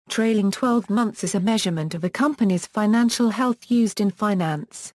Trailing 12 months is a measurement of a company's financial health used in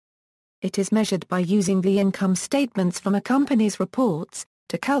finance. It is measured by using the income statements from a company's reports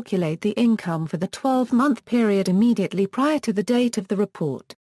to calculate the income for the 12-month period immediately prior to the date of the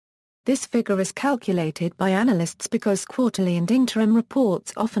report. This figure is calculated by analysts because quarterly and interim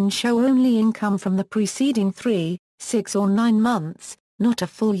reports often show only income from the preceding 3, 6 or 9 months, not a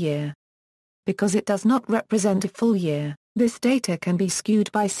full year. Because it does not represent a full year, this data can be skewed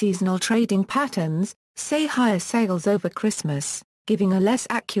by seasonal trading patterns, say higher sales over Christmas, giving a less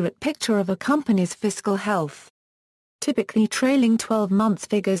accurate picture of a company's fiscal health. Typically, trailing 12 months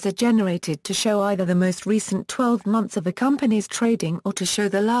figures are generated to show either the most recent 12 months of a company's trading or to show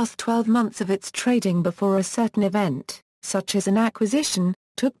the last 12 months of its trading before a certain event, such as an acquisition,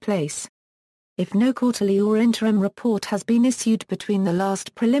 took place. If no quarterly or interim report has been issued between the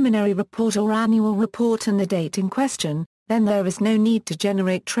last preliminary report or annual report and the date in question, then there is no need to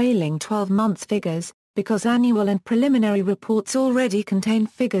generate trailing 12 months figures, because annual and preliminary reports already contain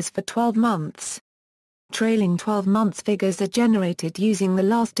figures for 12 months. Trailing 12 months figures are generated using the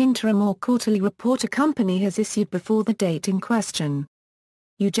last interim or quarterly report a company has issued before the date in question.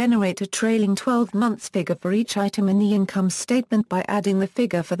 You generate a trailing 12 months figure for each item in the income statement by adding the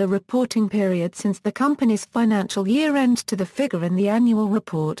figure for the reporting period since the company's financial year end to the figure in the annual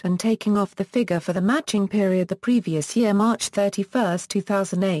report and taking off the figure for the matching period the previous year March 31,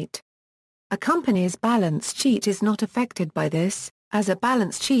 2008. A company's balance sheet is not affected by this, as a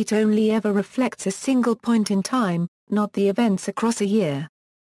balance sheet only ever reflects a single point in time, not the events across a year.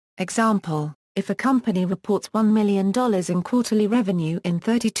 Example: if a company reports $1 million in quarterly revenue in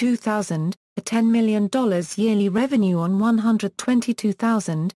 32,000, a $10 million yearly revenue on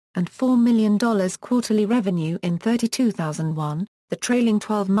 122,000, and $4 million quarterly revenue in 32,001, the trailing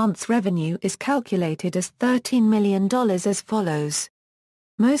 12 months revenue is calculated as $13 million as follows.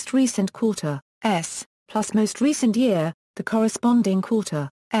 Most recent quarter, S, plus most recent year, the corresponding quarter,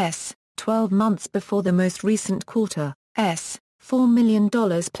 S, 12 months before the most recent quarter, S, $4 million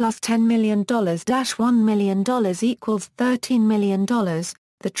plus $10 million $1 million equals $13 million.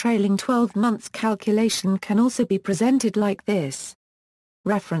 The trailing 12 months calculation can also be presented like this.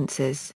 References